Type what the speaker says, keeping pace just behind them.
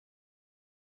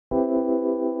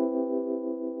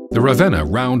The Ravenna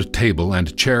round table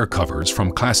and chair covers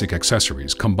from Classic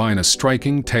Accessories combine a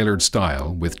striking, tailored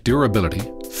style with durability,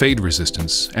 fade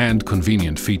resistance, and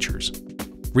convenient features.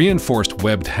 Reinforced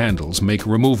webbed handles make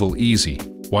removal easy,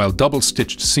 while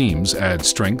double-stitched seams add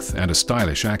strength and a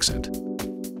stylish accent.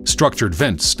 Structured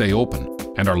vents stay open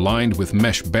and are lined with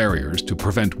mesh barriers to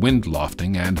prevent wind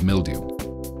lofting and mildew.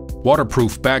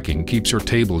 Waterproof backing keeps your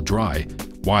table dry,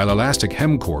 while elastic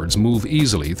hem cords move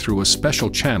easily through a special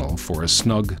channel for a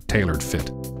snug, tailored fit.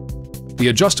 The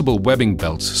adjustable webbing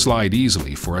belts slide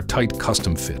easily for a tight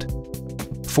custom fit.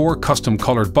 4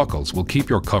 custom-colored buckles will keep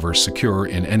your cover secure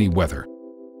in any weather.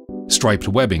 Striped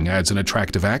webbing adds an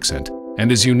attractive accent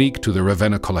and is unique to the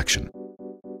Ravenna collection.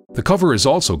 The cover is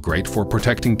also great for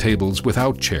protecting tables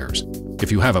without chairs,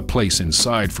 if you have a place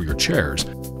inside for your chairs,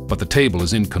 but the table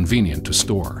is inconvenient to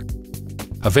store.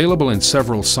 Available in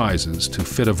several sizes to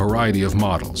fit a variety of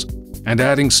models, and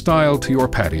adding style to your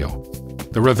patio,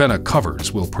 the Ravenna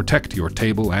covers will protect your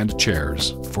table and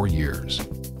chairs for years.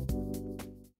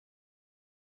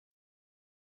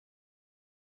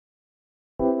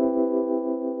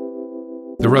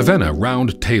 The Ravenna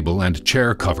round table and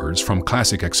chair covers from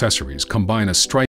Classic Accessories combine a striking